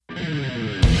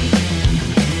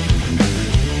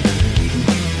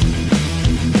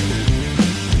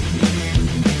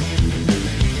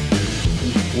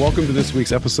Welcome to this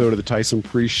week's episode of the Tyson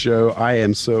Priest Show. I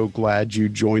am so glad you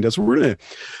joined us. We're going to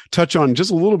touch on just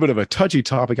a little bit of a touchy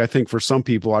topic, I think, for some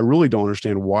people. I really don't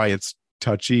understand why it's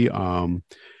touchy,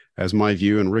 as my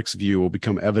view and Rick's view will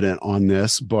become evident on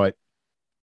this. But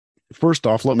first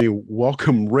off, let me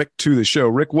welcome Rick to the show.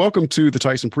 Rick, welcome to the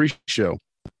Tyson Priest Show.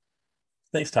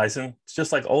 Thanks, Tyson. It's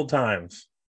just like old times.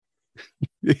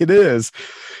 It is.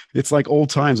 It's like old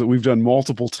times that we've done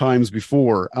multiple times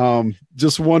before.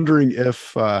 Just wondering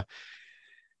if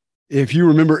you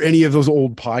remember any of those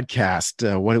old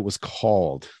podcasts, what it was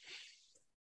called.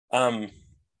 I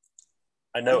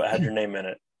know it had your name in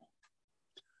it.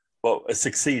 Well,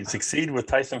 Succeed with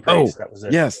Tyson Priest. That was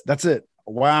it. Yes, that's it.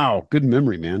 Wow. Good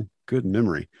memory, man. Good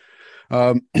memory.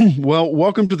 Well,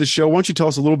 welcome to the show. Why don't you tell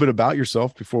us a little bit about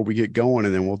yourself before we get going,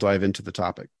 and then we'll dive into the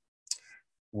topic.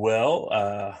 Well,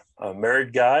 I'm a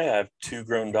married guy. I have 2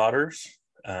 grown daughters.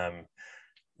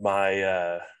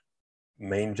 My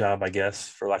main job, I guess,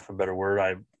 for lack of a better word,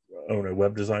 I own a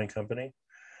web design company.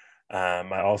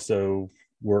 I also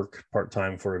work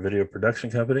part-time for a video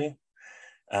production company.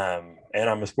 And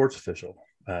I'm a sports official,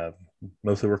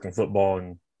 mostly working football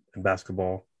and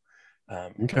basketball.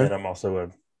 And I'm also a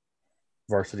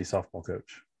varsity softball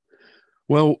coach.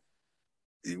 Well,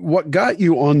 what got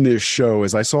you on this show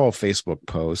is I saw a Facebook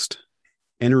post,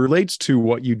 and it relates to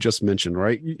what you just mentioned,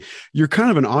 right? You're kind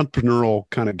of an entrepreneurial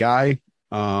kind of guy,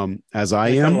 as I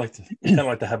am. I kind of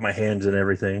like to have my hands in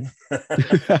everything.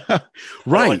 Right.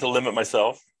 I like to limit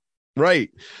myself.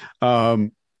 Right.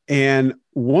 And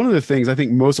one of the things I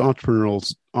think most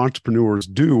entrepreneurs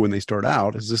do when they start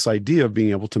out is this idea of being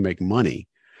able to make money.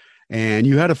 And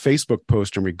you had a Facebook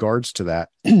post in regards to that.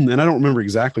 And I don't remember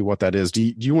exactly what that is. Do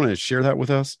you want to share that with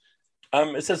us?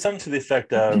 It said something to the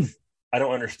effect of, I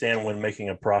don't understand when making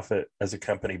a profit as a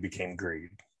company became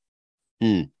greed.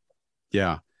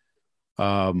 Yeah.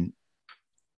 And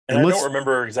I don't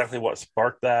remember exactly what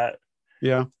sparked that.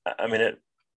 Yeah. I mean,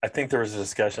 I think there was a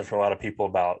discussion from a lot of people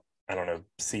about, I don't know,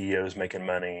 CEOs making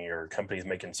money or companies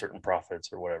making certain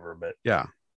profits or whatever, but yeah.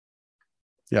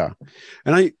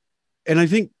 And I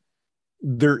think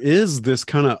there is this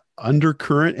kind of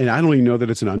undercurrent, and I don't even know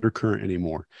that it's an undercurrent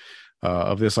anymore,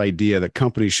 of this idea that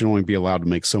companies should only be allowed to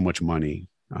make so much money,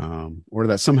 or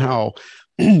that somehow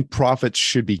profits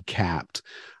should be capped.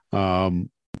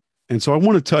 And so I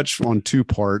want to touch on 2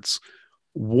 parts.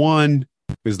 One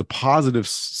is the positive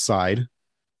side,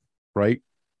 right,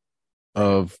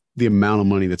 of the amount of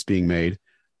money that's being made.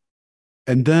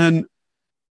 And then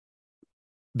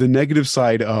the negative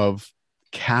side of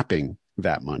capping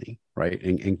that money, right?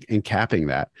 And capping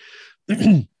that.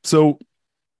 So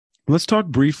let's talk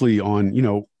briefly on,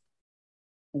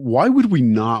 why would we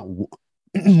not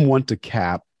want to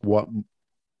cap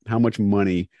how much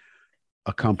money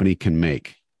a company can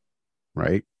make,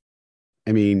 right?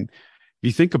 I mean,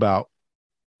 you think about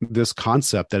this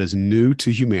concept that is new to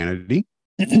humanity.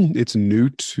 It's new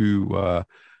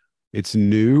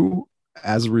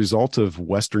as a result of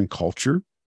Western culture.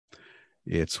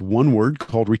 It's one word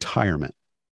called retirement.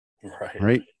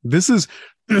 Right. This is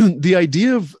the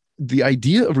idea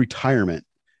of retirement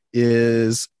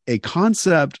is a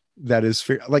concept that is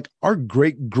fair. Like our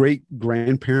great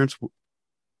grandparents,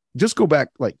 just go back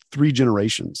like 3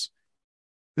 generations.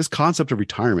 This concept of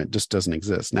retirement just doesn't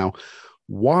exist. Now,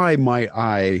 how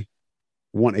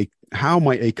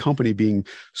might a company being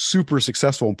super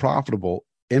successful and profitable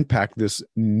impact this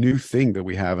new thing that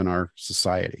we have in our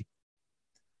society?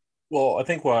 Well, I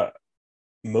think what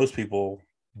most people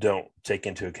don't take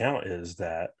into account is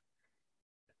that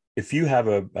if you have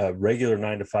a regular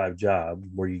 9-to-5 job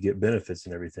where you get benefits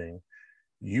and everything,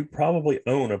 you probably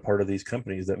own a part of these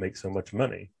companies that make so much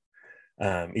money,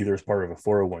 either as part of a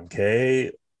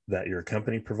 401k that your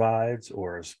company provides,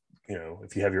 or as,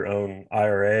 if you have your own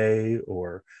IRA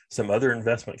or some other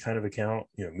investment kind of account,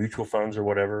 mutual funds or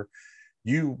whatever,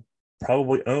 you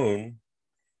probably own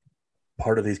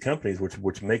part of these companies,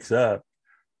 which makes up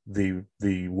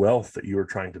the wealth that you are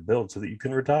trying to build so that you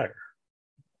can retire.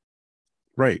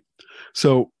 Right.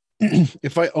 So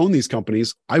if I own these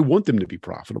companies, I want them to be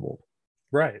profitable.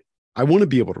 Right. I want to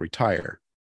be able to retire,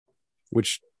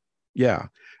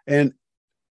 And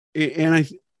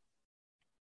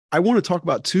I want to talk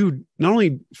about too, not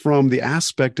only from the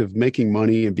aspect of making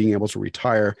money and being able to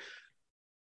retire,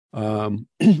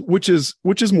 which is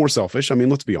more selfish. I mean,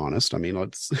 let's be honest. I mean,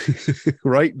 let's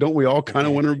right. Don't we all kind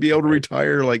of want to be able to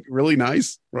retire like really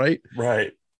nice? Right.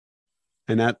 Right.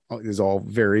 And that is all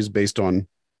varies based on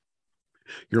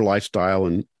your lifestyle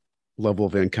and level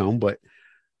of income. But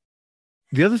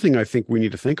the other thing I think we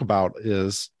need to think about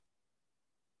is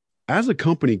as a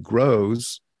company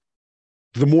grows,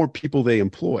 the more people they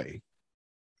employ,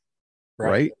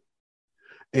 right?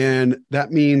 And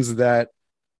that means that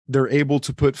they're able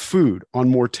to put food on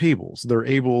more tables. They're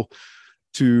able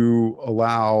to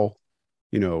allow,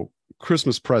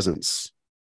 Christmas presents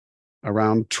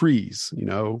around trees,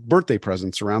 birthday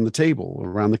presents around the table,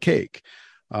 around the cake.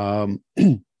 Um,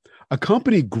 a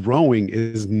company growing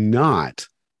is not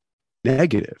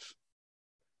negative.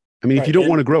 I mean, if you don't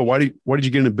want to grow, why did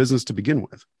you get in a business to begin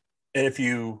with? And if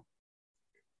you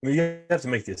have to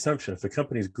make the assumption if the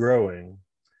company's growing,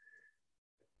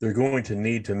 they're going to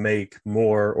need to make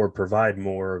more or provide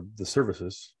more of the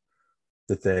services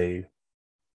that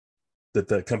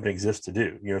the company exists to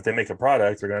do. If they make a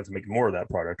product, they're going to have to make more of that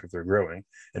product if they're growing.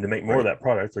 And to make more of that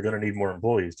product, they're going to need more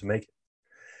employees to make it.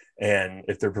 And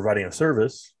if they're providing a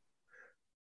service,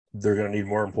 they're going to need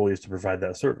more employees to provide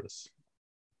that service.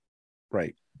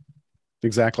 Right.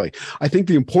 Exactly. I think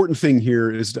the important thing here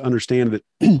is to understand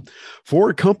that for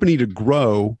a company to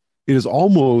grow, it is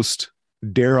almost,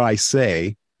 dare I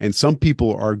say, and some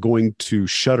people are going to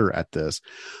shudder at this,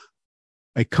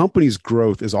 a company's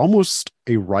growth is almost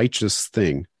a righteous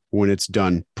thing when it's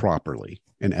done properly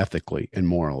and ethically and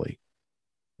morally,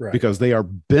 because they are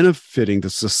benefiting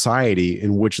the society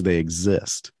in which they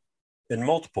exist in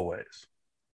multiple ways.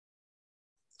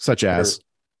 Such as?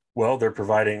 They're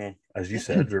providing, as you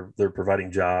said, they're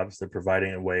providing jobs. They're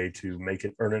providing a way to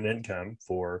earn an income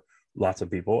for lots of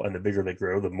people. And the bigger they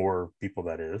grow, the more people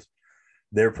that is.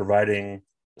 They're providing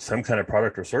some kind of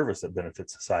product or service that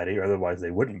benefits society, or otherwise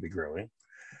they wouldn't be growing.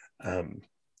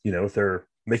 If they're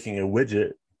making a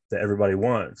widget that everybody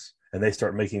wants and they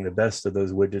start making the best of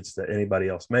those widgets that anybody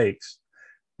else makes,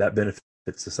 that benefits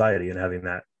society in having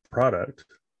that product.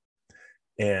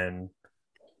 And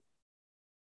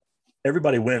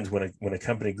everybody wins when a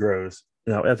company grows.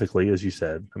 Now, ethically, as you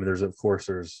said, I mean,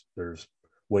 there's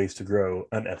ways to grow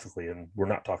unethically, and we're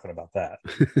not talking about that.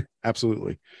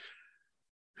 Absolutely.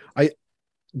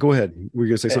 Go ahead. Were you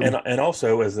going to say something? And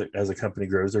also, as a company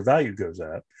grows, their value goes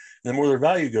up. And the more their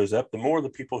value goes up, the more the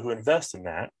people who invest in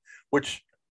that, which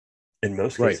in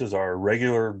most cases are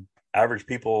regular, average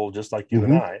people just like you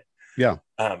and I. Yeah.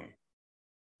 The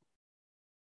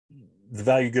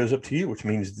value goes up to you, which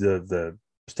means the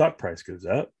stock price goes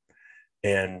up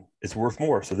and it's worth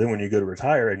more. So then when you go to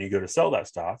retire and you go to sell that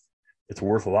stock, it's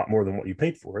worth a lot more than what you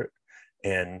paid for it.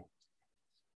 And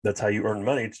that's how you earn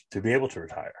money to be able to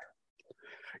retire.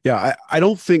 Yeah, I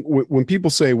don't think when people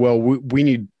say, well,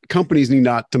 companies need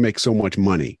not to make so much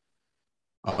money.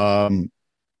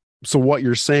 So what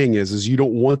you're saying is you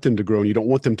don't want them to grow and you don't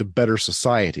want them to better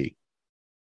society.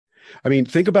 I mean,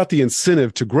 think about the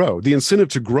incentive to grow. The incentive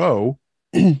to grow,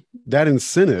 that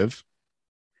incentive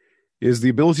is the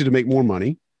ability to make more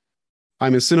money.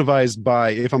 I'm incentivized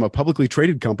by, if I'm a publicly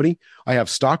traded company, I have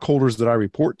stockholders that I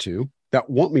report to that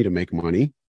want me to make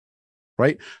money.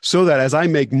 Right. So that as I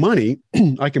make money,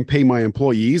 I can pay my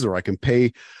employees or I can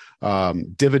pay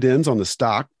dividends on the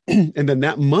stock. And then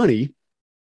that money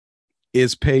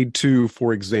is paid to,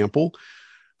 for example,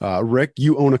 Rick,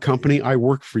 you own a company. I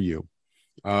work for you.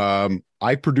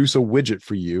 I produce a widget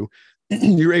for you.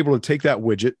 You're able to take that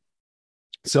widget,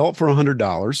 sell it for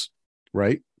 $100.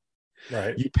 Right.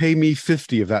 Right. You pay me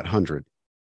 50 of that 100.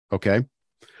 Okay.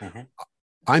 Mm-hmm.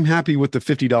 I'm happy with the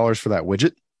 $50 for that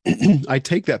widget. I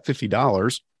take that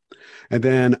 $50 and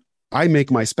then I make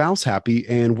my spouse happy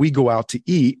and we go out to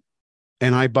eat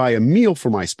and I buy a meal for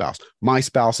my spouse. My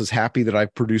spouse is happy that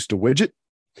I've produced a widget.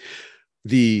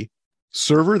 The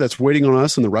server that's waiting on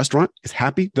us in the restaurant is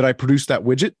happy that I produced that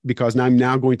widget because I'm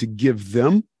now going to give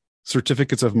them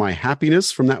certificates of my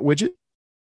happiness from that widget.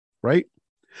 Right.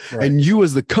 And you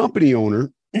as the company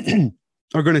owner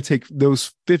are going to take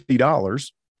those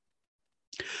 $50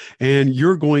 and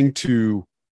you're going to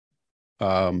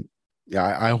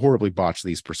I horribly botch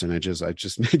these percentages. I'm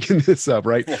just making this up,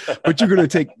 right? But you're going to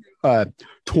take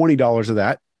 $20 of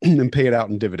that and pay it out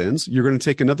in dividends. You're going to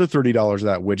take another $30 of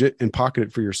that widget and pocket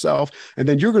it for yourself. And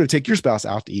then you're going to take your spouse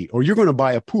out to eat, or you're going to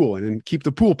buy a pool and keep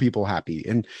the pool people happy.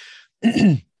 And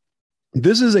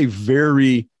this is a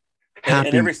very happy.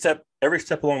 And every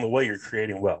step along the way, you're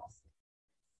creating wealth.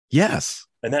 Yes.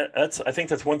 And I think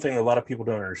that's one thing that a lot of people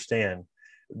don't understand.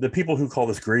 The people who call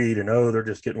this greed and, they're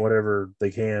just getting whatever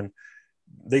they can,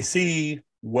 they see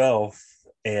wealth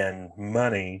and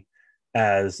money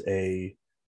as a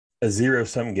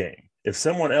zero-sum game. If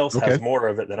someone else has more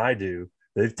of it than I do,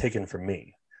 they've taken from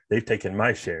me. They've taken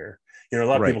my share. A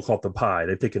lot of people call it the pie.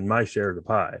 They've taken my share of the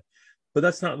pie. But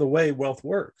that's not the way wealth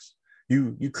works.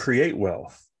 You create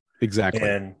wealth. Exactly.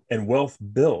 And wealth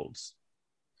builds.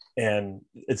 And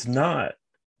there's not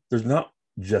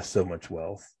just so much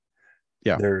wealth.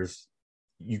 Yeah. There's,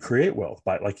 you create wealth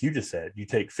by, like you just said, you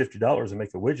take $50 and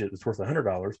make a widget that's worth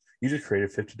 $100. You just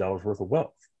created $50 worth of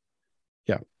wealth.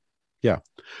 Yeah. Yeah.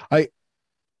 I,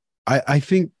 I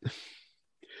think,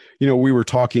 we were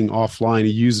talking offline.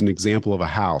 You use an example of a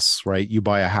house, right? You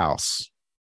buy a house,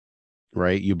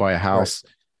 right? You buy a house.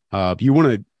 Right. You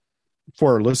want to,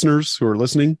 for our listeners who are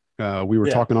listening, we were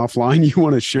talking offline. You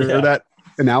want to share that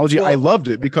analogy? Well, I loved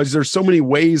it because there's so many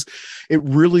ways. It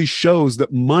really shows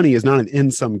that money is not an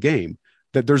end-sum game,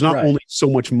 that there's not only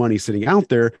so much money sitting out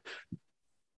there,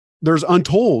 there's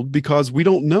untold, because we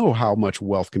don't know how much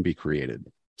wealth can be created.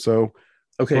 So,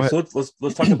 okay. So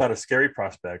let's talk about a scary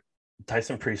prospect.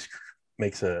 Tyson Priest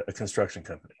makes a construction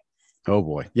company. Oh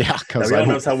boy. Yeah. Now, we don't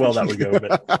know how well that would go,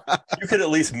 but you could at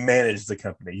least manage the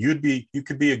company. You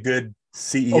could be a good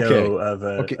CEO of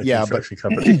a construction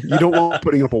company. You don't want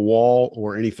putting up a wall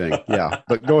or anything. Yeah,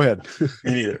 but go ahead.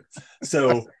 Me neither.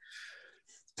 So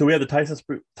we have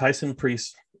the Tyson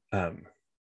Priest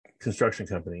construction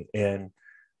company, and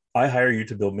I hire you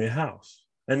to build me a house.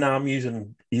 And now I'm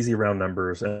using easy round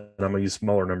numbers, and I'm going to use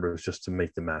smaller numbers just to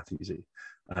make the math easy.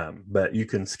 But you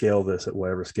can scale this at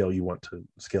whatever scale you want to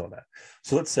scale it at.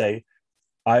 So let's say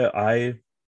I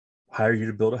hire you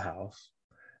to build a house,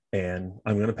 and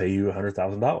I'm going to pay you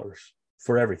 $100,000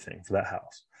 for everything for that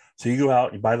house. So you go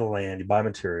out, you buy the land, you buy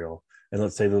material, and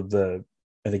let's say and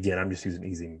again, I'm just using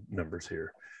easy numbers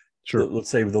here. Sure. Let's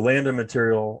say the land and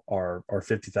material are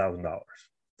 $50,000,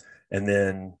 and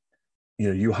then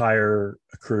you hire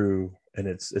a crew, and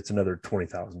it's another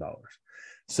 $20,000.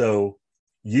 So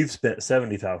you've spent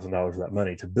 $70,000 of that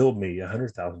money to build me a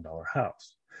 $100,000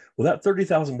 house. Well, that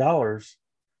 $30,000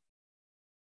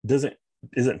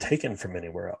 isn't taken from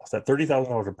anywhere else. That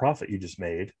 $30,000 of profit you just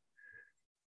made,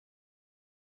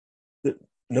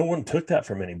 no one took that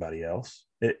from anybody else.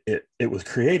 It was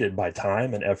created by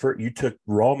time and effort. You took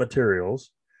raw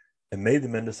materials and made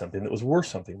them into something that was worth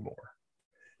something more.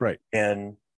 Right.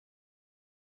 And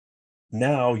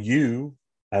now you,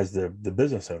 as the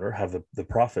business owner, have the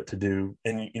profit to do,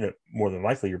 and more than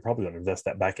likely you're probably going to invest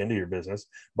that back into your business,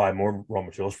 buy more raw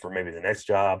materials for maybe the next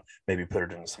job, maybe put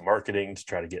it into some marketing to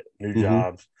try to get new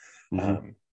jobs.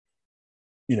 And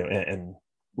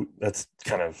that's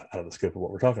kind of out of the scope of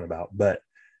what we're talking about.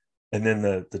 And then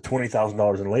the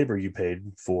 $20,000 in labor you paid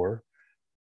for,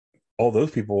 all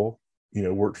those people,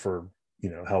 worked for,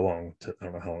 how long I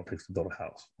don't know how long it takes to build a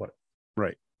house. What?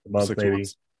 Right. A month, 6 maybe.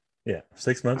 months. Yeah.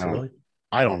 6 months, really?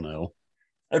 I don't know.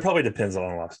 It probably depends on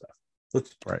a lot of stuff.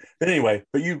 Right. But anyway,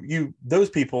 those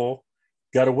people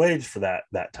got a wage for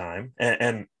that time.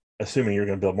 And assuming you're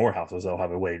going to build more houses, they'll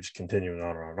have a wage continuing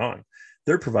on and on and on.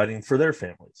 They're providing for their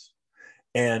families.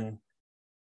 And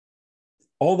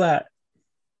all that,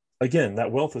 again,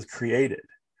 that wealth is created.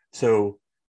 So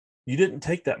you didn't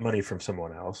take that money from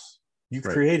someone else. You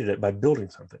created it by building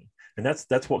something. And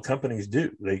that's what companies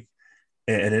do.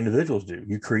 And individuals do.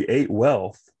 You create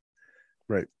wealth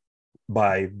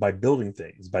by building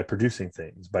things, by producing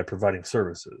things, by providing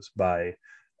services, by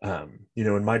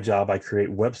in my job, I create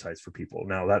websites for people.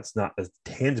 Now, that's not as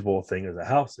tangible a thing as a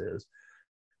house is,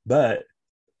 but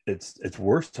it's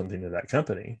worth something to that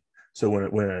company. So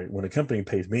when a company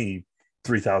pays me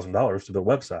 $3,000 to build a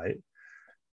website,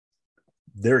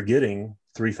 they're getting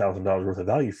 $3,000 worth of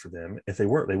value for them. If they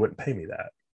weren't, they wouldn't pay me that.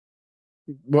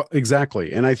 Well,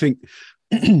 exactly. And I think,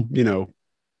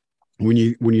 when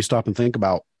you stop and think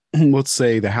about, let's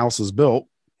say the house is built,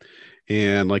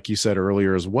 and like you said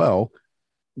earlier as well,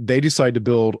 they decide to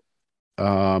build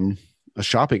a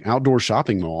outdoor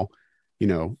shopping mall,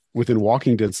 within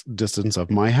walking distance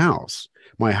of my house.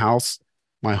 My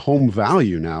home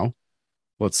value now,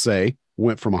 let's say,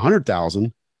 went from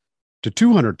 100,000 to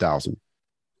 200,000.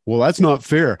 Well, that's not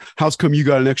fair. How's come you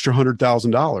got an extra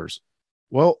 $100,000?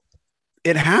 Well,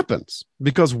 it happens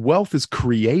because wealth is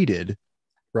created.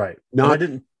 Right. I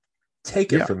didn't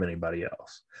take it from anybody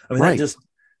else. I mean,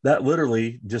 that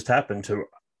literally just happened to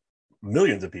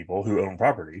millions of people who own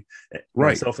property,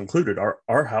 myself included.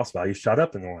 Our house value shot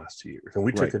up in the last 2 years, and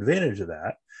we took advantage of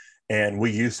that. And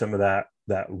we used some of that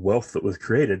wealth that was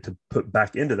created to put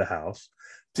back into the house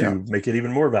to make it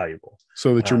even more valuable,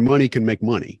 so that your money can make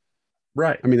money.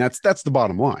 Right. I mean, that's the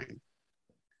bottom line.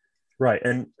 Right.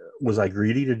 And was I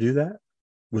greedy to do that?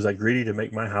 Was I greedy to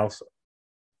make my house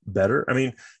better? I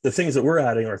mean, the things that we're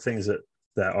adding are things that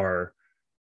are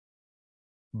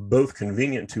both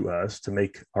convenient to us to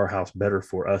make our house better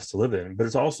for us to live in, but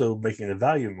it's also making the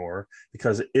value more,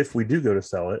 because if we do go to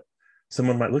sell it,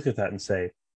 someone might look at that and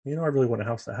say, I really want a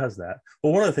house that has that.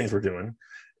 Well, one of the things we're doing,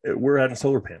 we're adding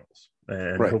solar panels,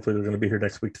 and hopefully they're going to be here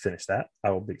next week to finish that.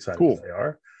 I will be excited if they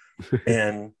are.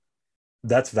 And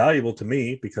that's valuable to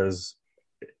me because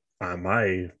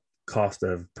my cost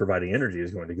of providing energy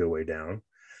is going to go way down.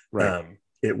 Right.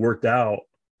 It worked out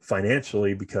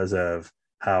financially because of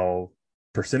how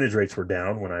percentage rates were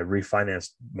down when I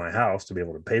refinanced my house to be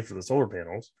able to pay for the solar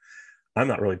panels. I'm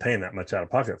not really paying that much out of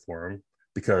pocket for them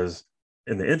because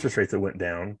in the interest rates that went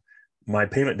down, my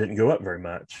payment didn't go up very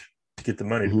much to get the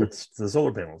money to put the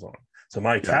solar panels on. So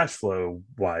my cash flow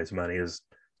wise money is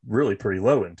really pretty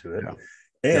low into it.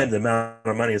 And the amount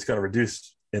of money it's going to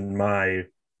reduce in my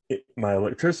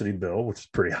electricity bill, which is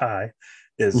pretty high,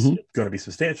 is going to be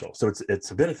substantial. So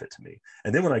it's a benefit to me.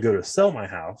 And then when I go to sell my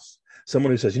house,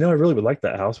 someone who says, I really would like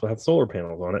that house, but have solar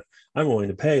panels on it, I'm willing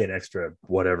to pay an extra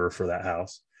whatever for that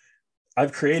house.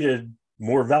 I've created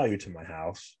more value to my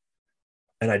house.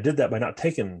 And I did that by not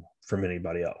taking from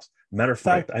anybody else. Matter of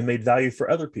fact, I made value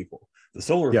for other people. The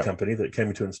solar company that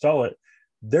came to install it,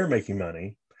 they're making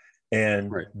money,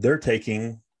 and they're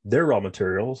taking their raw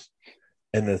materials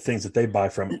and the things that they buy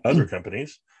from other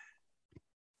companies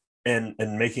and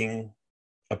making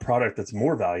a product that's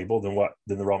more valuable than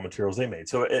the raw materials they made.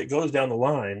 So it goes down the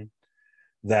line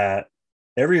that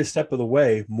every step of the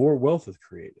way, more wealth is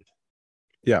created.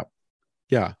 Yeah.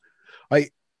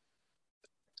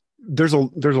 There's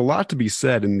a lot to be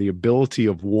said in the ability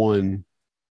of one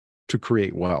to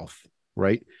create wealth,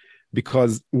 right?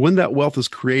 Because when that wealth is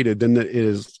created, then it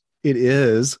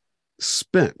is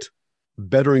spent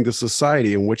bettering the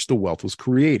society in which the wealth was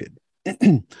created.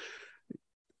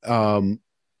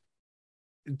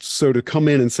 So to come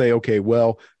in and say, okay,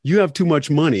 well, you have too much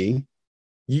money,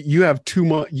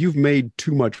 you've made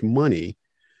too much money.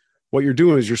 What you're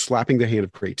doing is you're slapping the hand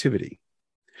of creativity.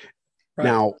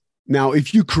 Right. Now,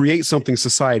 if you create something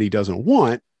society doesn't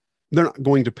want, they're not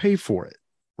going to pay for it,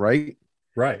 right?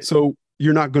 Right. So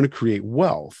you're not going to create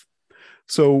wealth.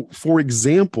 So, for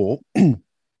example,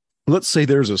 let's say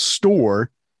there's a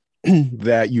store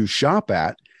that you shop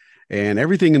at and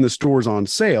everything in the store is on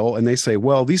sale. And they say,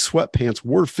 well, these sweatpants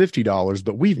were $50,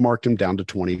 but we've marked them down to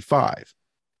 $25.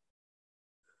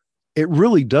 It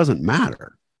really doesn't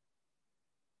matter,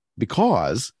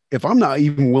 because if I'm not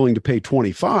even willing to pay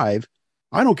 $25,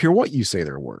 I don't care what you say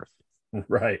they're worth.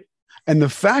 Right. And the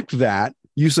fact that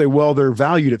you say, well, they're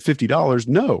valued at $50.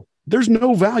 No, there's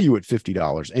no value at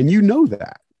 $50. And you know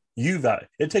that.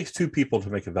 It takes two people to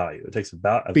make a value. It takes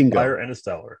about a buyer and a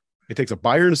seller. It takes a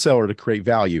buyer and a seller to create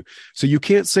value. So you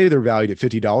can't say they're valued at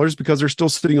 $50 because they're still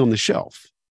sitting on the shelf.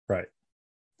 Right.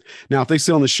 Now, if they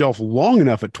sit on the shelf long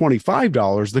enough at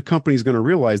 $25, the company's going to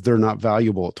realize they're not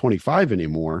valuable at $25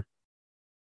 anymore.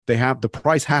 The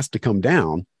price has to come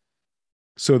down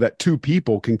so that two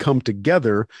people can come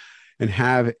together and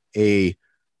have a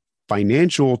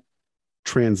financial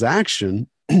transaction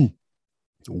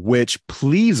which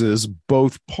pleases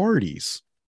both parties.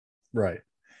 Right.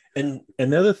 And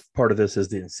another part of this is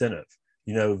the incentive.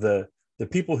 The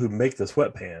people who make the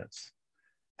sweatpants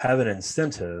have an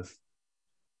incentive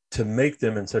to make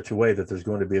them in such a way that there's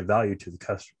going to be a value to the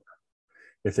customer.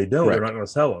 If they don't, they're not going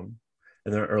to sell them,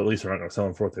 or at least they're not going to sell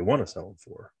them for what they want to sell them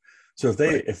for. So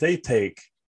if they take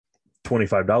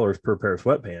 $25 per pair of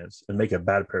sweatpants and make a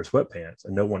bad pair of sweatpants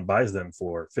and no one buys them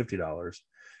for $50,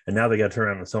 and now they got to turn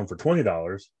around and sell them for $20,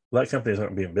 well, that company is not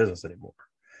going to be in business anymore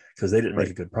because they didn't make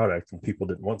a good product and people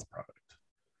didn't want the product.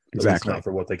 Exactly. Not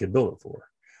for what they could build it for.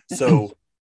 So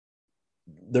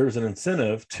there's an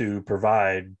incentive to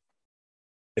provide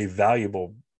a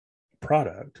valuable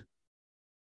product.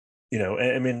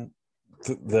 I mean,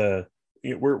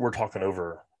 we're talking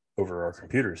over our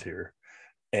computers here,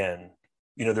 and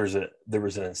there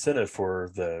was an incentive for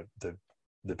the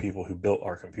people who built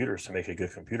our computers to make a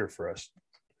good computer for us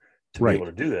to be able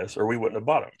to do this, or we wouldn't have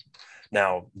bought them.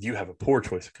 Now you have a poor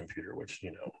choice of computer, which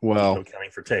well, no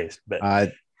counting for taste,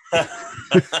 but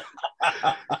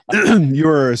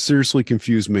you're a seriously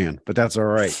confused man, but that's all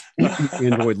right.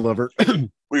 Android lover.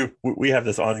 we have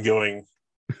this ongoing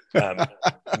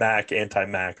Mac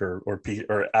anti-Mac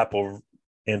or Apple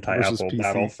anti-Apple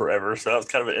battle forever. So that's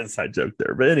kind of an inside joke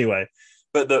there. But anyway,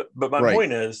 but my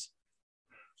point is,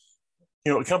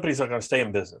 a company's not going to stay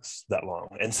in business that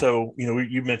long. And so,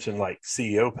 you mentioned like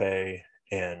CEO pay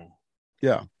and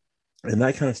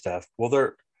that kind of stuff.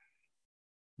 Well,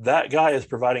 that guy is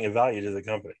providing a value to the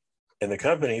company, and the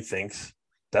company thinks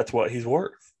that's what he's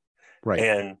worth. Right.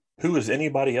 And who is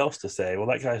anybody else to say, well,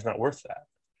 that guy's not worth that?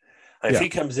 If he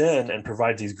comes in and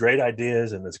provides these great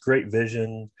ideas and this great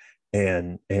vision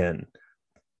and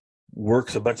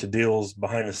works a bunch of deals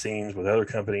behind the scenes with other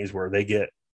companies where they get,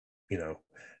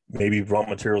 maybe raw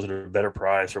materials at a better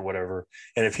price or whatever.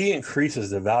 And if he increases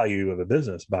the value of a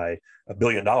business by $1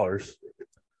 billion,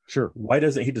 sure, why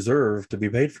doesn't he deserve to be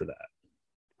paid for that?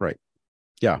 Right.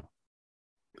 Yeah.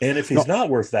 And if he's No, not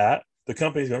worth that, the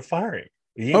company's going to fire him.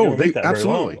 He ain't oh, going to make they that very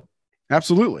long. absolutely,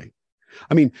 absolutely.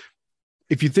 I mean,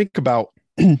 if you think about,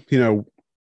 you know,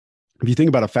 if you think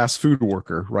about a fast food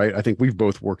worker, right? I think we've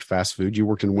both worked fast food. You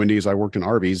worked in Wendy's, I worked in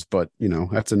Arby's, but you know,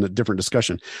 that's a different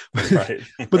discussion. Right.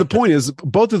 But the point is,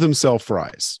 both of them sell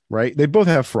fries, right? They both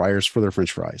have fryers for their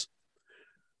French fries.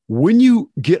 When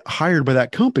you get hired by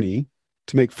that company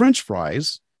to make French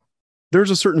fries, there's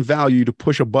a certain value to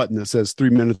push a button that says 3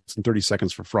 minutes and 30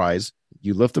 seconds for fries.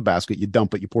 You lift the basket, you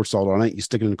dump it, you pour salt on it, you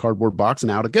stick it in a cardboard box,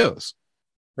 and out it goes.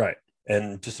 Right.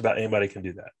 And just about anybody can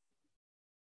do that.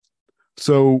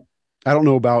 So I don't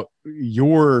know about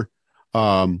your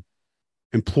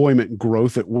employment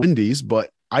growth at Wendy's, but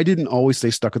I didn't always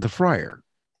stay stuck at the fryer.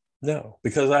 No,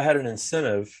 because I had an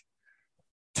incentive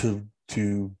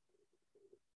to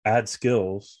add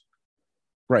skills,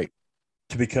 right,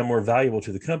 to become more valuable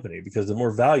to the company, because the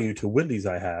more value to Wendy's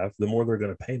I have, the more they're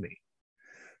going to pay me.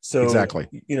 So, exactly,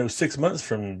 6 months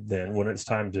from then, when it's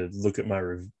time to look at my,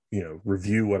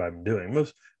 review what I'm doing,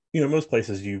 most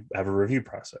places you have a review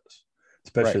process,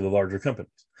 especially right, the larger companies.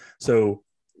 So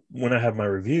when I have my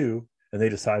review and they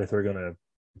decide if they're going to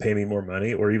pay me more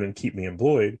money or even keep me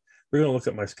employed, we're going to look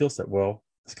at my skill set. Well,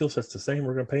 the skill set's the same.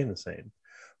 We're going to pay them the same.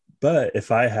 But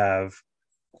if I have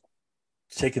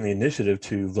taken the initiative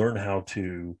to learn how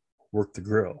to work the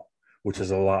grill, which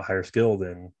is a lot higher skill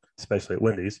than, especially at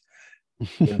Wendy's,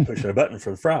 than pushing a button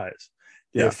for the fries.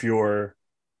 yeah, If you're,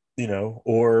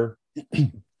 or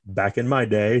back in my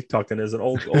day, talking as an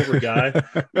older guy,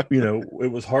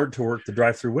 it was hard to work the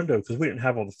drive-through window because we didn't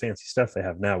have all the fancy stuff they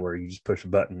have now where you just push a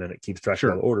button and it keeps track of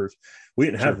all sure, the orders. We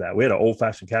didn't have sure. that. We had an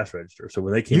old-fashioned cash register. So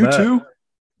when they came You up, too?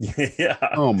 yeah.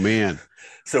 Oh man,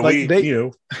 So like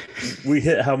they, we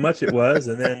hit how much it was,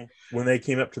 and then when they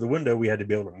came up to the window, we had to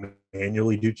be able to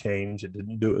manually do change. It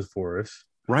didn't do it for us,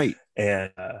 right,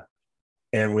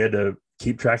 and we had to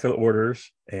keep track of the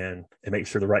orders and make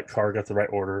sure the right car got the right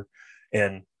order,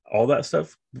 and all that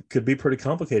stuff could be pretty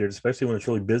complicated, especially when it's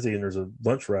really busy and there's a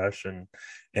lunch rush and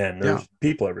yeah, there's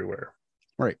people everywhere.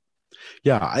 right,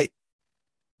 yeah. I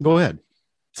go ahead.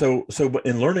 But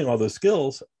in learning all those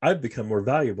skills, I've become more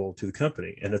valuable to the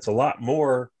company, and it's a lot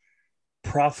more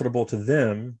profitable to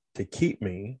them to keep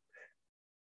me,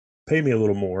 pay me a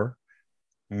little more,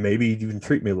 maybe even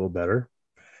treat me a little better,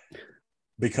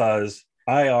 because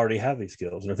I already have these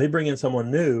skills. And if they bring in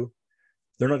someone new,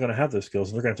 they're not going to have those skills,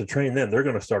 and they're going to have to train them. They're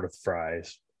going to start with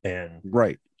fries and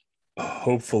Right,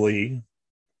 hopefully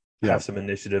yeah, have some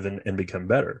initiative and become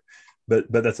better. But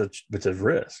it's a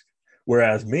risk.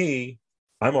 Whereas me,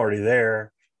 I'm already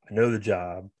there. I know the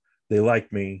job. They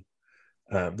like me.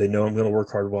 They know I'm going to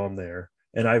work hard while I'm there.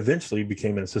 And I eventually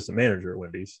became an assistant manager at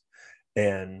Wendy's.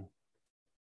 And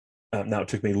now it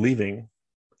took me leaving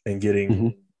and getting mm-hmm.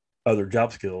 other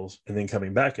job skills and then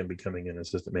coming back and becoming an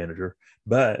assistant manager.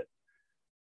 But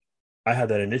I had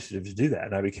that initiative to do that,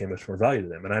 and I became much more value to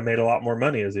them. And I made a lot more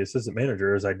money as the assistant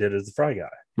manager as I did as the fry guy.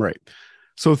 Right.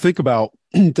 So think about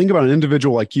an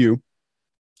individual like you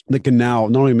that can now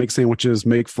not only make sandwiches,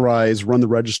 make fries, run the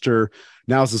register.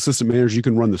 Now as assistant manager, you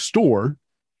can run the store.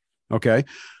 Okay.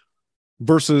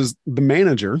 Versus the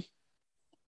manager,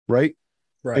 right?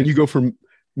 Right. And you go from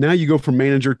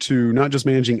manager to not just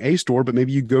managing a store, but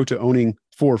maybe you go to owning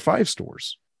 4 or 5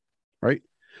 stores. Right.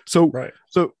 So, right.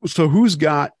 So who's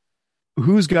got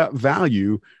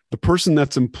value? The person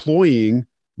that's employing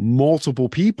multiple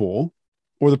people,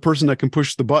 or the person that can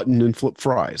push the button and flip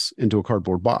fries into a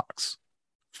cardboard box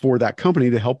for that company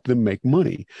to help them make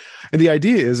money. And the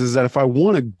idea is that if I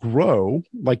want to grow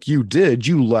like you did,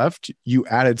 you left, you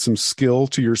added some skill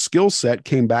to your skill set,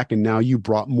 came back, and now you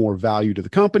brought more value to the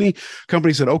company.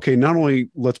 Company said, okay, not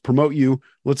only let's promote you,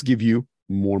 let's give you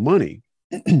more money.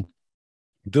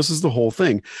 This is the whole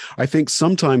thing. I think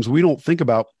sometimes we don't think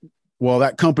about, well,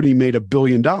 that company made $1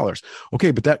 billion.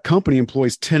 Okay, but that company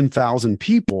employs 10,000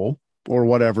 people or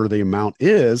whatever the amount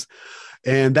is.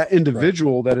 And that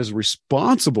individual that is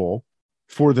responsible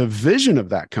for the vision of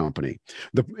that company,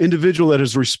 the individual that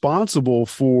is responsible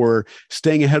for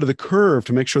staying ahead of the curve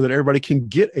to make sure that everybody can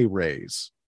get a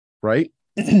raise, right?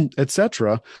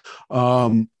 Etc.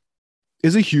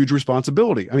 Is a huge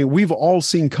responsibility. I mean, we've all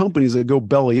seen companies that go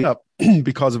belly up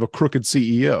because of a crooked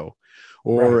CEO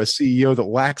or a CEO that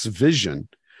lacks vision.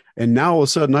 And now all of a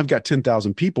sudden I've got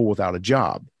 10,000 people without a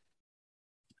job.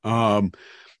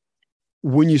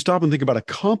 When you stop and think about a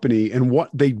company and what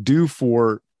they do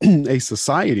for a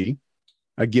society,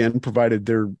 again, provided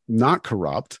they're not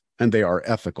corrupt and they are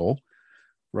ethical,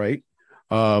 right?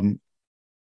 It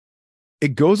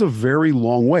goes a very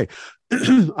long way.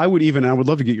 I would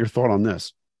love to get your thought on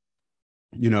this.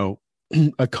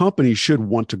 A company should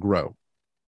want to grow.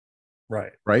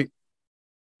 Right. right?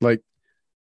 Like,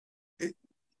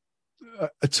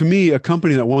 to me, a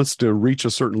company that wants to reach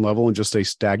a certain level and just stay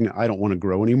stagnant, I don't want to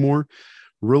grow anymore,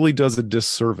 really does a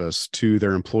disservice to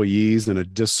their employees and a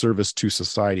disservice to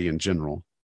society in general.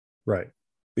 Right.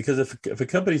 Because if a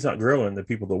company's not growing, the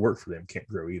people that work for them can't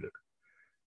grow either.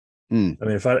 Mm, I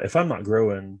mean, if I'm not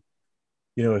growing,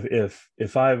 if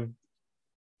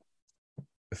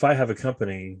I have a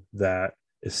company that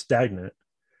is stagnant,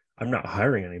 I'm not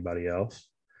hiring anybody else.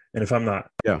 And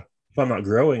yeah, if I'm not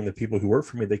growing, the people who work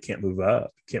for me, they can't move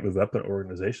up an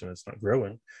organization that's not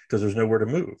growing because there's nowhere to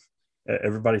move.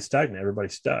 Everybody's stagnant,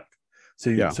 everybody's stuck.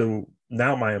 yeah, So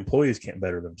now my employees can't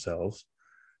better themselves.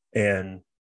 And,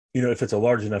 if it's a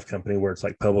large enough company where it's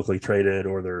like publicly traded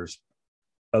or there's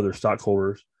other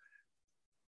stockholders,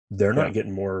 they're yeah, not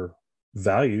getting more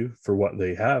value for what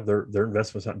they have. Their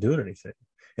investment's not doing anything.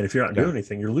 And if you're not yeah. doing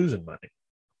anything, you're losing money.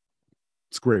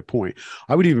 It's a great point.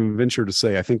 I would even venture to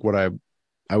say, I think what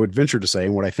I would venture to say,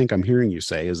 and what I think I'm hearing you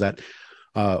say is that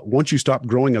once you stop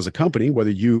growing as a company, whether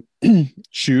you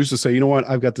choose to say, you know what,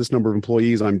 I've got this number of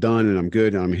employees, I'm done and I'm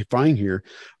good and I'm fine here,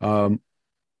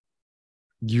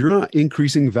 you're not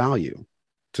increasing value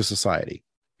to society.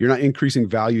 You're not increasing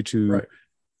value to Right.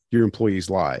 your employees'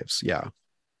 lives. Yeah.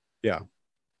 Yeah.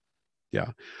 Yeah.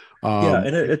 Yeah. Um,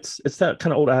 And it's that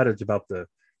kind of old adage about the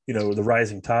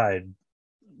rising tide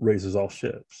raises all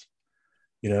ships,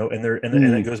 and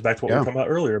it goes back to what we were yeah. talking about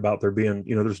earlier about there being,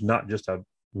 there's not just a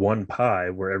one pie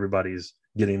where everybody's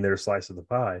getting their slice of the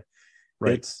pie.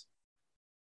 Right. It's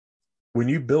when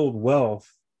you build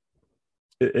wealth,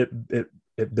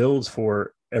 it builds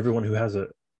for everyone who has a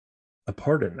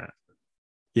part in that.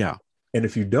 Yeah. And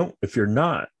if you're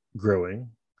not growing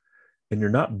and you're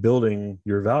not building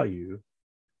your value,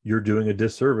 you're doing a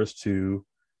disservice to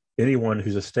anyone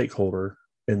who's a stakeholder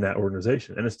in that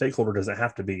organization. And a stakeholder doesn't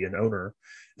have to be an owner.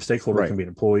 A stakeholder Right. can be an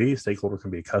employee. A stakeholder can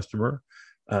be a customer.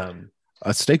 Um,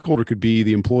 A stakeholder could be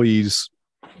the employee's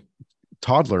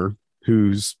toddler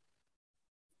who's,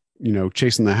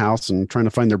 chasing the house and trying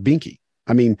to find their binky.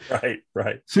 I mean, right,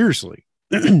 right. seriously.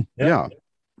 Yeah, Yeah.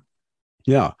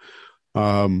 Yeah.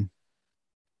 Um,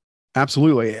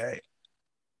 absolutely.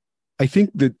 I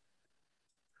think that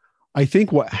I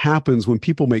think what happens when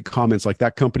people make comments like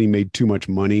that company made too much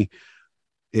money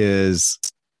is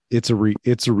it's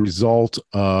a result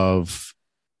of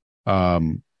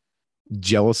um,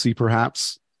 jealousy,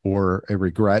 perhaps, or a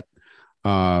regret,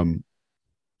 um,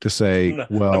 to say, I'm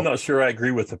well, not sure I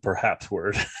agree with the perhaps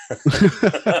word.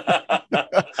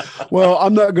 well,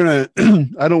 I'm not gonna.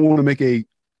 I don't want to make a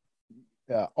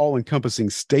all-encompassing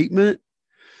statement,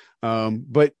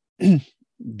 but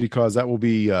because that will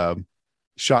be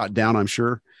shot down, I'm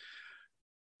sure.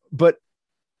 But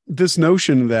this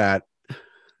notion that,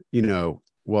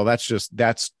 well,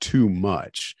 that's too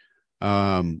much,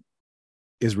 um,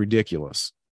 is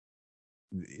ridiculous.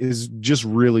 Is just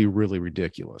really, really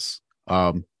ridiculous.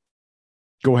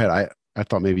 Go ahead. I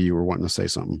thought maybe you were wanting to say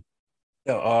something.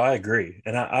 No, I agree,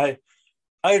 and I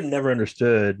never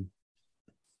understood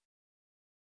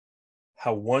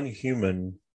how one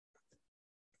human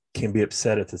can be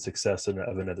upset at the success of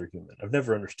another human. I've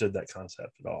never understood that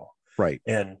concept at all. Right.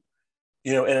 And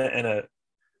in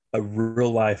a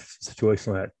real life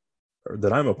situation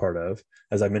that I'm a part of,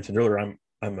 as I mentioned earlier,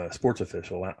 I'm a sports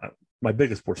official. My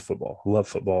biggest sport's football. I love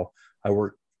football. I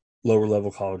work lower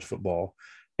level college football,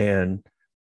 and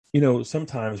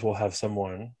sometimes we'll have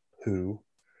someone who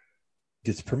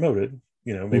gets promoted.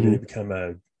 Maybe Mm-hmm. they become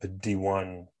a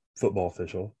D1 football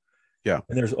official, Yeah.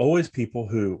 and there's always people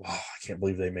who, oh, I can't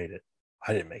believe they made it.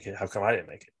 I didn't make it. How come I didn't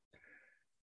make it?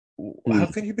 How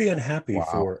Mm. can you be unhappy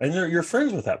Wow. and you're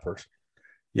friends with that person?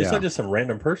 It's not Yeah. just some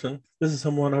random person. This is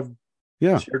someone I've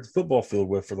Yeah. shared the football field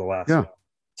with for the last Yeah.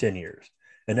 10 years.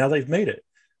 And now they've made it.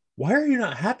 Why are you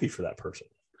not happy for that person?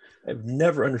 I've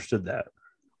never understood that.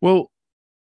 Well,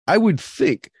 I would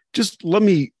think, just let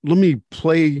me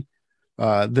play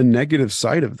the negative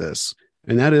side of this,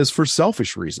 and that is for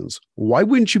selfish reasons. Why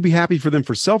wouldn't you be happy for them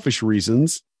for selfish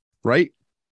reasons, right?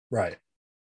 Right.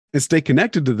 And stay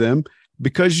connected to them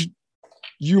because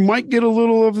you might get a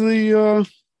little of the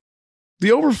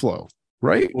overflow,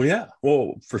 right? Well, yeah.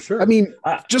 Well, for I sure. mean,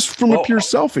 I, just from a well, pure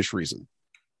selfish reason.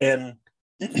 and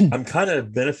I'm kind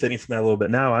of benefiting from that a little bit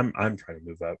now. I'm trying to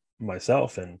move up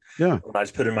myself. And Yeah. when I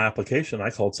just put in my application, I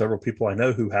called several people I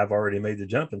know who have already made the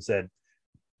jump and said,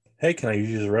 hey, can I use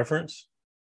you as a reference?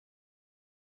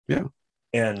 Yeah.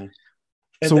 And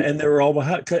So, and they were all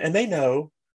behind, and they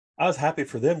know I was happy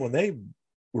for them when they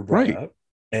were brought right. up.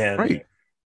 And Right.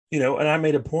 and I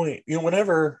made a point,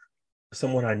 whenever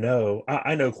someone I know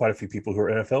quite a few people who are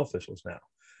NFL officials now.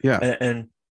 Yeah. And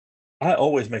I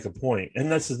always make a point,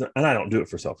 and and I don't do it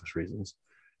for selfish reasons.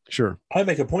 Sure. I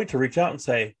make a point to reach out and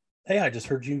say, "Hey, I just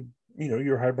heard you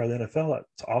were hired by the NFL.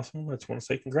 That's awesome. I just want to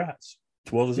say congrats.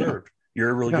 It's well Yeah. deserved. You're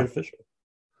a really Yeah. good official."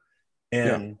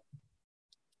 Yeah.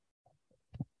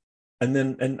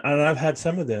 And I've had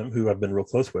some of them who I've been real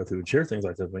close with who would share things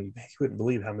like that. Like, you wouldn't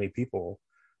believe how many people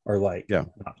are like Yeah.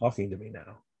 not talking to me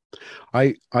now.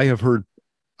 I have heard,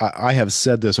 I have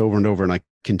said this over and over, and I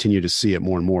continue to see it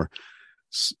more and more.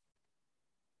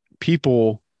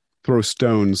 People throw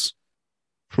stones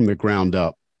from the ground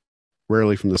up,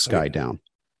 rarely from the sky down.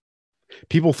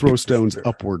 People throw stones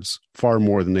upwards far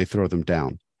more than they throw them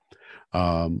down.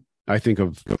 I think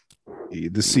of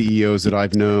the CEOs that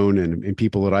I've known and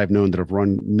people that I've known that have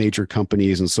run major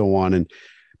companies and so on. And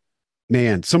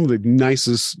man, some of the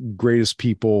nicest, greatest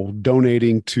people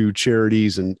donating to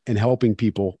charities and helping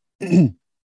people, it's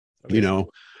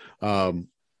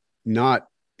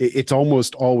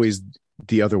almost always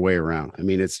the other way around. I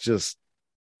mean, it's just,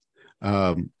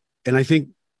 and I think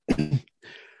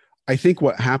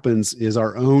what happens is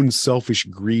our own selfish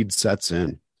greed sets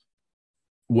in.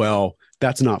 Well,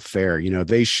 that's not fair.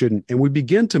 They shouldn't. And we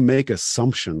begin to make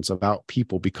assumptions about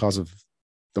people because of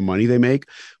the money they make.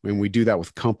 When we do that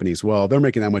with companies, well, they're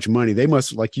making that much money. They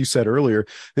must, like you said earlier,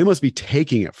 they must be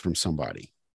taking it from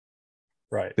somebody.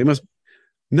 Right.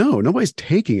 No, nobody's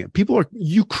taking it.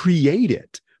 You create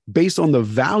it based on the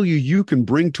value you can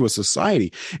bring to a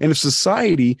society. And if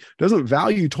society doesn't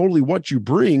value totally what you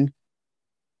bring,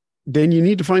 then you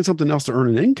need to find something else to earn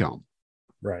an income.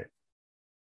 Right.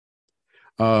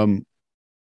 And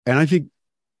I think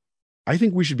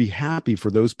we should be happy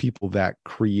for those people that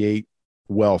create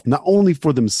wealth, not only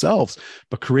for themselves,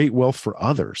 but create wealth for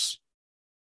others.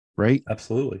 Right.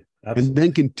 Absolutely. And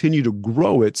then continue to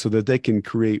grow it so that they can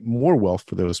create more wealth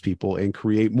for those people and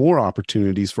create more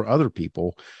opportunities for other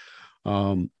people.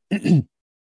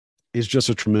 Is just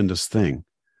a tremendous thing.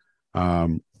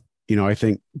 I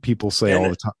think people say all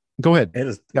the time, go ahead. And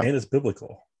it's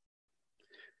biblical.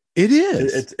 It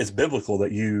is. It's biblical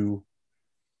that you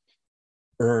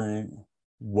earn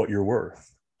what you're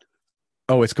worth.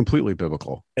 Oh, it's completely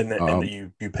biblical. And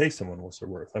that you pay someone what they're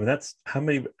worth. I mean, that's how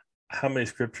many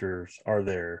scriptures are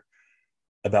there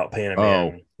about paying a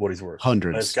man what he's worth?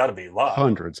 Hundreds. It's got to be a lot.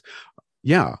 Hundreds.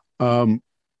 Yeah. Let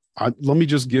me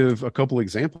just give a couple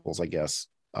examples, I guess.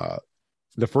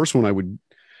 The first one I would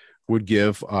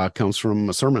give comes from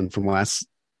a sermon from last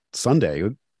Sunday.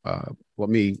 Let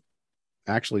me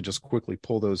actually just quickly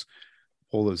pull those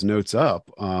notes up.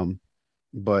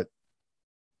 But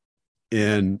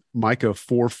in Micah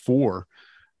 4:4,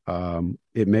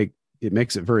 it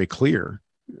makes it very clear.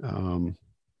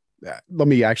 Let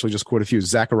me actually just quote a few: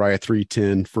 Zechariah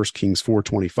 3:10, 1 Kings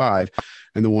 4:25,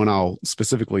 and the one I'll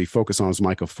specifically focus on is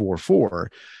Micah 4:4.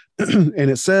 And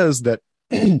it says that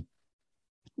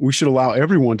we should allow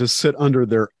everyone to sit under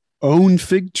their own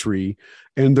fig tree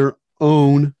and their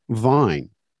own vine,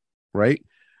 right?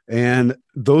 And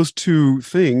those two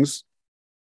things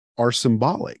are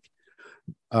symbolic.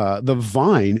 The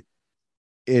vine,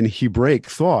 in Hebraic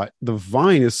thought, the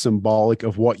vine is symbolic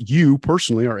of what you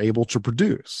personally are able to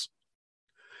produce.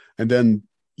 And then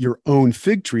your own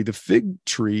fig tree, the fig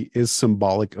tree is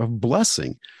symbolic of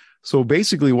blessing. So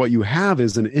basically what you have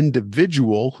is an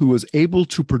individual who is able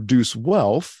to produce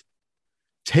wealth,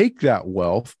 take that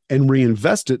wealth and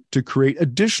reinvest it to create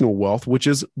additional wealth, which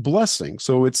is blessing.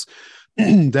 So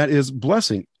that is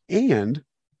blessing. And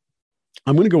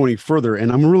I'm going to go any further,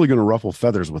 and I'm really going to ruffle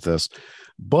feathers with this,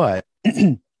 but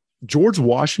George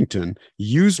Washington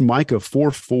used Micah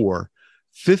 4:4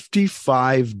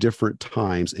 55 different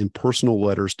times in personal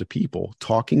letters to people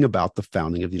talking about the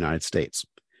founding of the United States.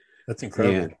 That's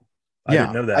incredible. I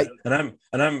didn't know that.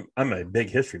 I'm a big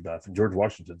history buff, and George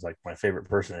Washington's like my favorite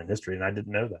person in history, and I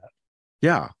didn't know that.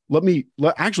 Yeah. Let me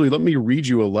read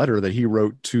you a letter that he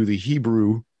wrote to the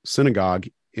Hebrew synagogue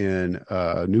in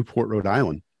Newport, Rhode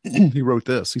Island. He wrote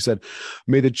this. He said,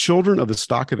 "May the children of the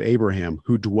stock of Abraham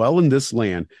who dwell in this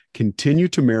land continue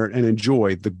to merit and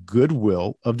enjoy the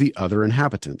goodwill of the other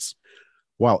inhabitants,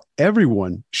 while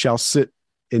everyone shall sit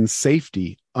in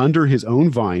safety under his own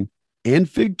vine and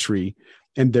fig tree,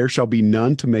 and there shall be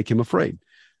none to make him afraid."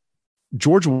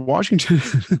 George Washington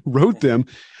wrote them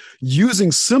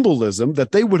using symbolism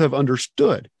that they would have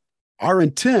understood. Our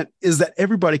intent is that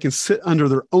everybody can sit under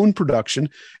their own production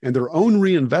and their own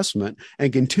reinvestment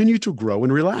and continue to grow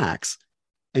and relax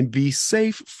and be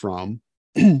safe from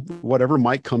whatever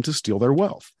might come to steal their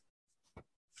wealth. I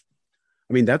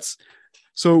mean, that's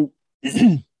so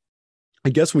I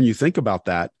guess when you think about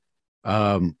that,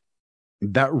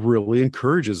 that really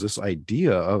encourages this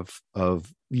idea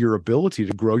of your ability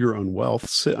to grow your own wealth,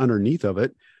 sit underneath of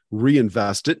it,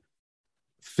 reinvest it,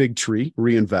 fig tree,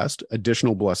 reinvest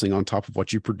additional blessing on top of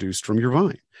what you produced from your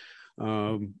vine.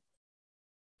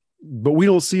 But we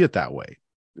don't see it that way.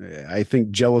 I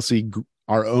think jealousy,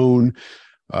 our own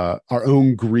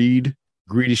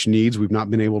greedish needs we've not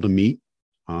been able to meet.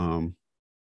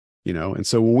 And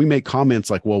so when we make comments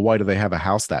like, well, why do they have a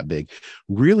house that big,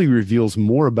 really reveals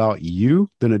more about you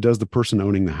than it does the person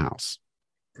owning the house.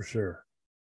 For sure.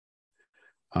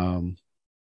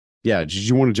 Yeah. Did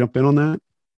you want to jump in on that?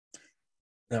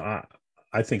 No,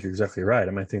 I think you're exactly right.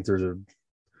 I mean, I think there's a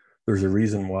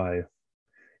reason why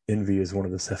envy is one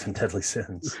of the 7 deadly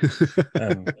sins.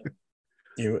 And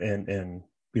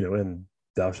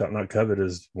thou shalt not covet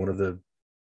is one of the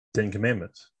 10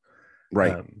 commandments.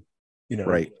 Right.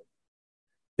 Right.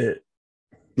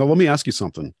 Now, let me ask you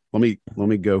something. Let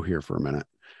me go here for a minute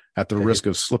at the risk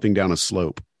of slipping down a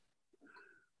slope.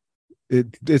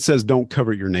 It says, don't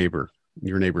covet your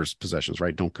neighbor's possessions,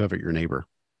 right? Don't covet your neighbor.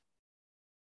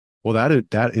 Well,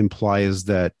 that implies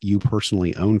that you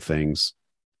personally own things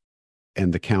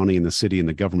and the county and the city and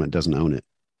the government doesn't own it.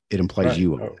 It implies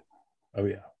you own it. Oh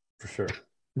yeah, for sure.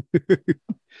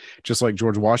 Just like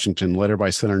George Washington let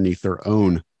everybody sit underneath their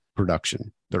own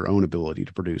production, their own ability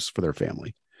to produce for their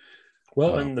family.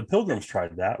 Well, and the Pilgrims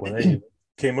tried that when they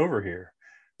came over here.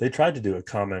 They tried to do a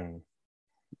common,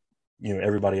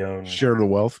 everybody owns. Share the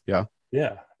wealth. Yeah.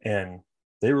 Yeah. And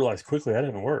they realized quickly that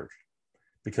didn't work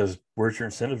because where's your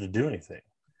incentive to do anything?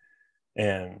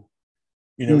 And,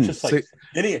 it's just like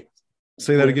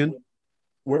say that again.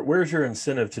 Where's your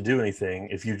incentive to do anything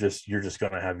if you're just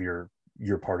going to have your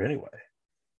part anyway?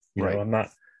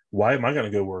 Why am I going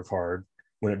to go work hard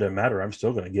when it doesn't matter? I'm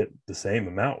still going to get the same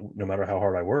amount no matter how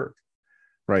hard I work.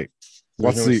 Right.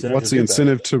 What's the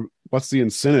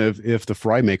incentive if the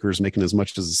fry maker is making as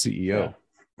much as the CEO? Yeah.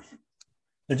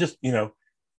 And just,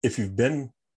 if you've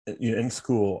been in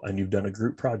school and you've done a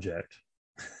group project,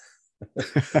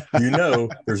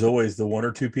 there's always the 1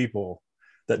 or 2 people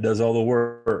that does all the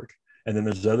work. And then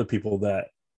there's other people that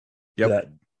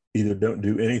either don't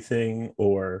do anything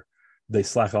or they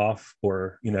slack off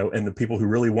or, and the people who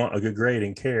really want a good grade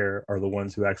and care are the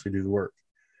ones who actually do the work.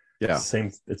 Yeah.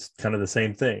 It's kind of the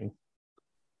same thing.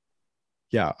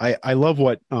 Yeah. I love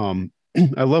what,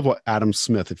 I love what Adam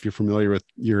Smith, if you're familiar with,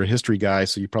 you're a history guy,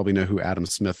 so you probably know who Adam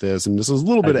Smith is. And this is a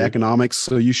little bit of economics,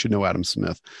 so you should know Adam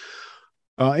Smith.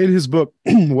 In his book,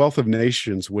 Wealth of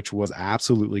Nations, which was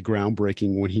absolutely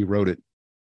groundbreaking when he wrote it,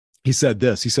 he said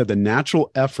this. He said, the natural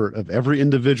effort of every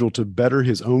individual to better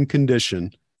his own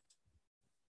condition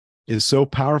is so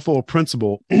powerful a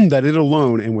principle that it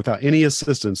alone and without any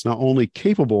assistance, not only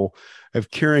capable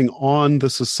of carrying on the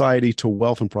society to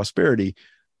wealth and prosperity,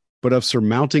 but of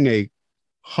surmounting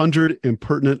 100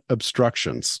 impertinent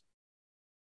obstructions.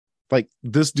 Like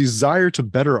this desire to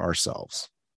better ourselves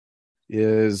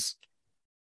is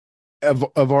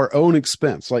of our own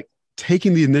expense, like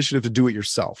taking the initiative to do it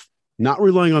yourself, not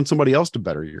relying on somebody else to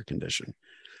better your condition.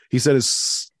 He said it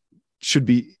should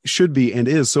be and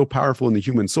is so powerful in the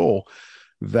human soul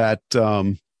that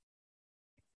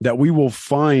that we will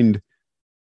find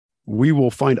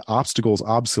obstacles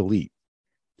obsolete.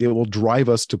 It will drive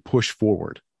us to push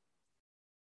forward.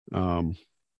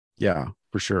 Yeah,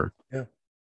 for sure. Yeah.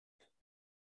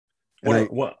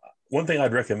 One thing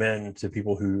I'd recommend to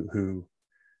people who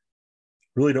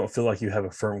really don't feel like you have a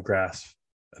firm grasp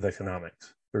of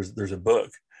economics. There's a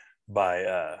book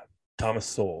by Thomas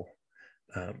Sowell.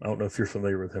 I don't know if you're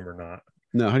familiar with him or not.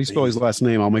 No, how do you spell his last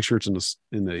name? I'll make sure it's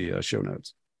in the show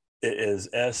notes. It is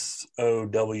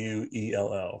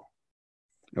Sowell.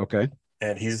 Okay.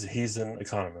 And he's an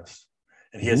economist,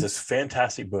 and he has this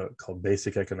fantastic book called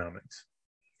Basic Economics.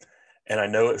 And I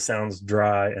know it sounds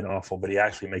dry and awful, but he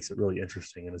actually makes it really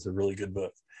interesting, and it's a really good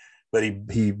book. But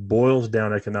he boils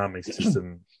down economics to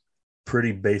some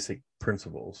pretty basic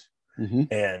principles,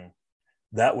 and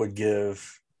that would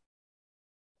give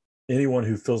anyone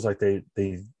who feels like they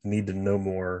need to know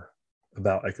more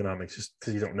about economics just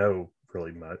because you don't know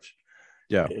really much.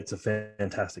 Yeah, it's a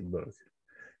fantastic book,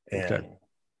 and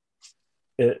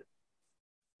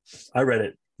I read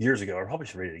it years ago. I probably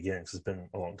should read it again because it's been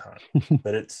a long time.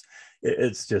 But it's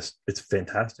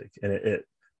fantastic, and it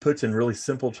puts in really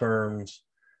simple terms,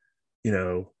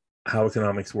 how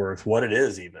economics works, what it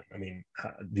is even. I mean,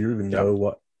 do you even know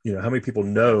what, how many people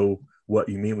know what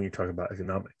you mean when you talk about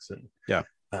economics? And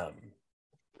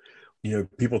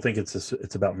people think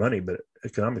it's about money, but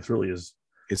economics really is.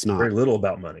 It's not very little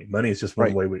about money. Money is just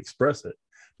one way we express it,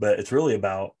 but it's really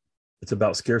about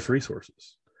scarce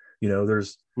resources.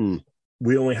 There's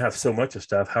we only have so much of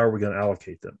stuff. How are we going to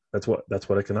allocate them? That's what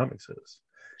economics is.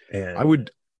 And I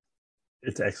would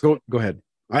it's excellent. go ahead.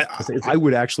 I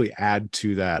would actually add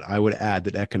to that. I would add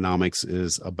that economics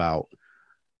is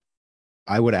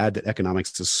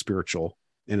spiritual,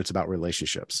 and it's about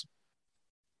relationships.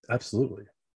 Absolutely.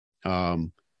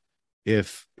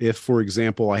 If for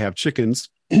example, I have chickens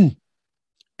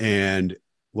and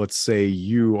let's say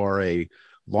you are a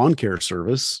lawn care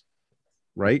service,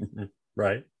 right?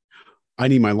 Right. I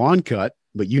need my lawn cut,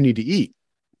 but you need to eat.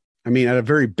 I mean, at a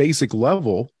very basic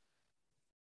level,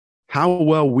 how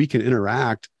well we can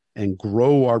interact and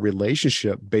grow our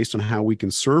relationship based on how we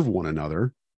can serve one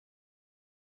another.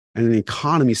 And an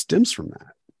economy stems from that.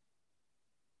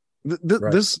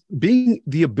 Right. This being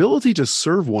the ability to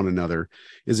serve one another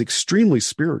is extremely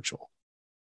spiritual.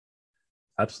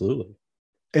 Absolutely.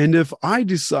 And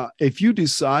if you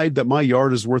decide that my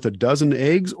yard is worth a dozen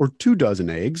eggs or 2 dozen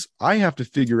eggs, I have to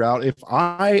figure out if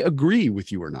I agree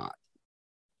with you or not.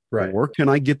 Right. Or can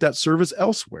I get that service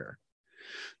elsewhere?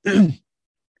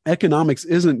 Economics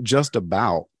isn't just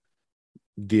about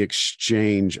the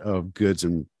exchange of goods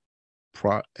and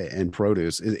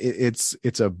produce.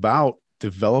 It's about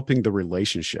developing the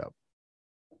relationship.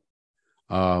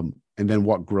 And then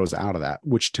what grows out of that,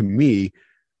 which to me,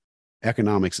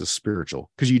 economics is spiritual,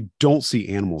 because you don't see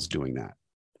animals doing that,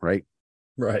 right?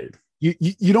 Right.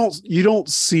 You don't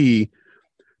see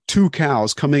 2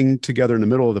 cows coming together in the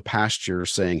middle of the pasture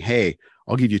saying, "Hey,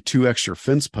 I'll give you 2 extra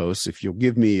fence posts if you'll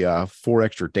give me 4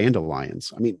 extra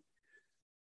dandelions." I mean,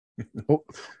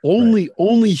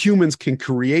 only humans can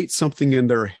create something in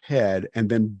their head and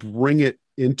then bring it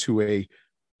into a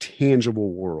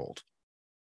tangible world.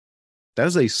 That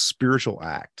is a spiritual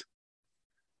act.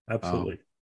 Absolutely.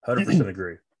 100%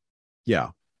 agree. Yeah.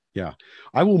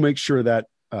 I will make sure that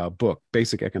book,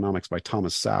 Basic Economics by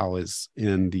Thomas Sowell, is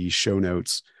in the show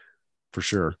notes for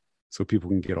sure, so people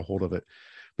can get a hold of it.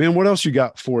 Man, what else you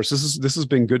got for us? This has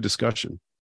been good discussion.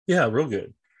 Yeah, real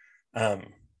good. I'm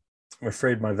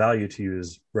afraid my value to you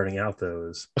is running out,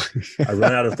 though, as I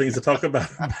run out of things to talk about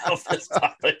this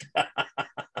topic.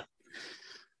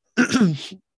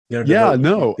 If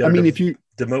you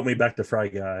demote me back to Fry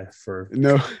Guy for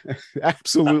no,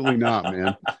 absolutely not,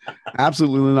 man.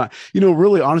 Absolutely not.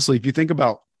 Really, honestly, if you think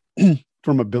about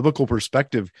from a biblical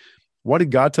perspective, what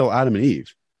did God tell Adam and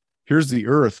Eve? Here's the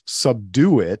earth,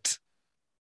 subdue it,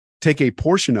 take a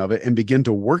portion of it and begin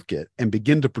to work it and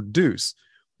begin to produce.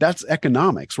 That's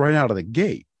economics right out of the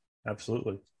gate.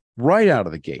 Absolutely. Right out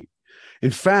of the gate.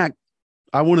 In fact,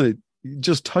 I want to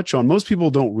just touch on, most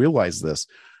people don't realize this.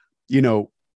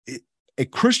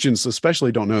 Christians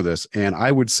especially don't know this. And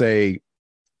I would say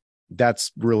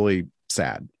that's really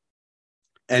sad.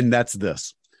 And that's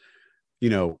this,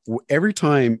 every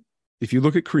time, if you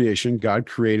look at creation, God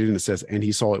created and it says, and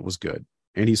he saw it was good,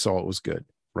 and he saw it was good.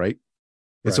 Right.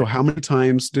 And so how many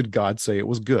times did God say it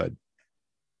was good?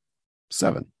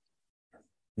 7.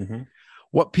 Mm-hmm.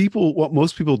 What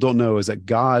most people don't know is that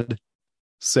God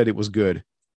said it was good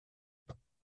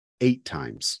 8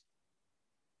 times.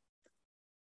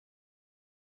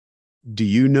 Do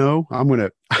you know?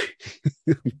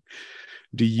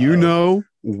 Do you know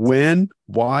when,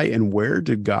 why, and where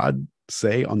did God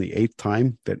say on the 8th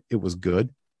time that it was good?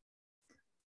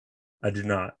 I do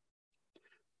not.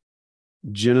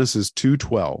 Genesis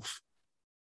 2:12.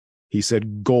 He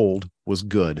said gold was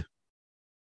good.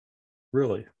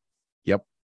 Really? Yep.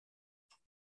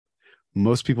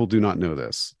 Most people do not know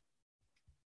this,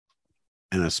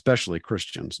 and especially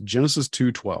Christians. Genesis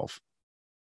 2:12.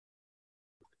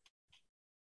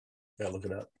 Yeah, look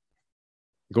it up.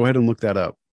 Go ahead and look that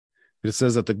up. It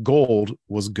says that the gold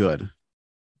was good.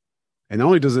 And not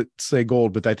only does it say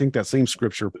gold, but I think that same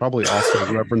scripture probably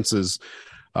also references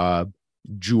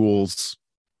jewels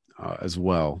as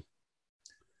well.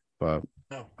 But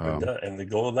and the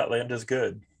gold of that land is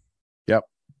good. Yep.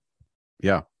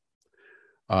 Yeah.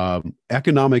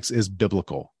 Economics is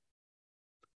biblical.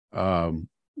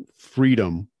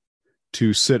 Freedom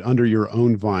to sit under your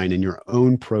own vine and your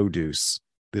own produce.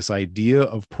 This idea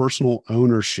of personal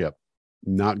ownership,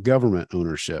 not government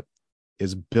ownership,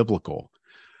 is biblical.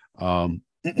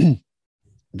 The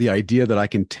idea that I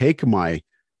can take my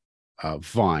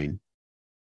vine,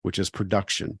 which is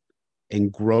production,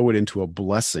 and grow it into a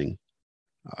blessing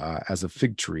as a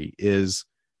fig tree is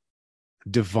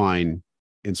divine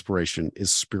inspiration,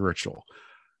 is spiritual.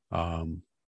 And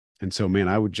so, man,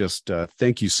 I would just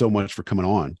thank you so much for coming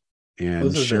on and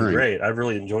this has sharing. been great. I've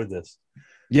really enjoyed this.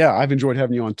 Yeah, I've enjoyed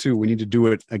having you on too. We need to do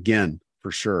it again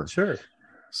for sure. Sure.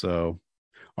 So,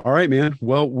 all right, man.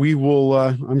 Well, we will,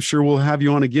 I'm sure we'll have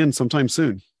you on again sometime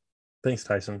soon. Thanks,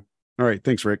 Tyson. All right.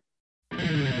 Thanks, Rick.